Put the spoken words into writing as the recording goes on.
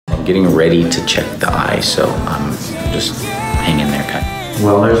getting ready to check the eye, so I'm just hanging there kind of.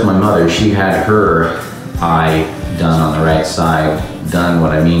 Well, there's my mother. She had her eye done on the right side. Done,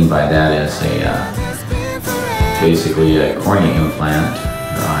 what I mean by that is basically a cornea implant.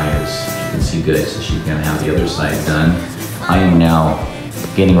 Her eye is, you can see good, so she's gonna have the other side done. I am now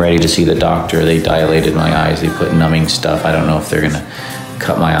getting ready to see the doctor. They dilated my eyes. They put numbing stuff. I don't know if they're gonna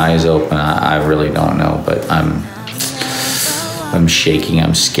cut my eyes open. I really don't know, but I'm shaking.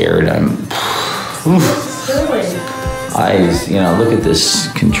 I'm scared. Eyes, you know, look at this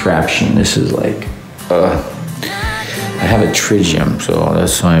contraption. This is like, I have a tritium, so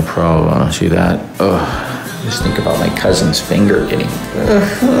that's my problem. See that? Just think about my cousin's finger getting.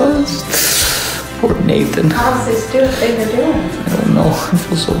 Poor Nathan. How's his finger doing? I don't know. I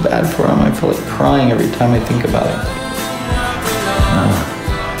feel so bad for him. I feel like crying every time I think about it.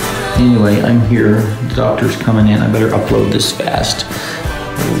 Anyway, I'm here. The doctor's coming in. I better upload this fast.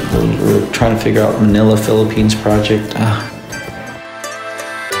 We're trying to figure out Manila, Philippines project.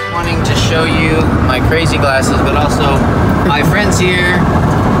 Wanting to show you my crazy glasses, but also my friends here.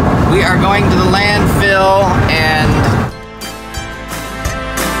 We are going to the landfill and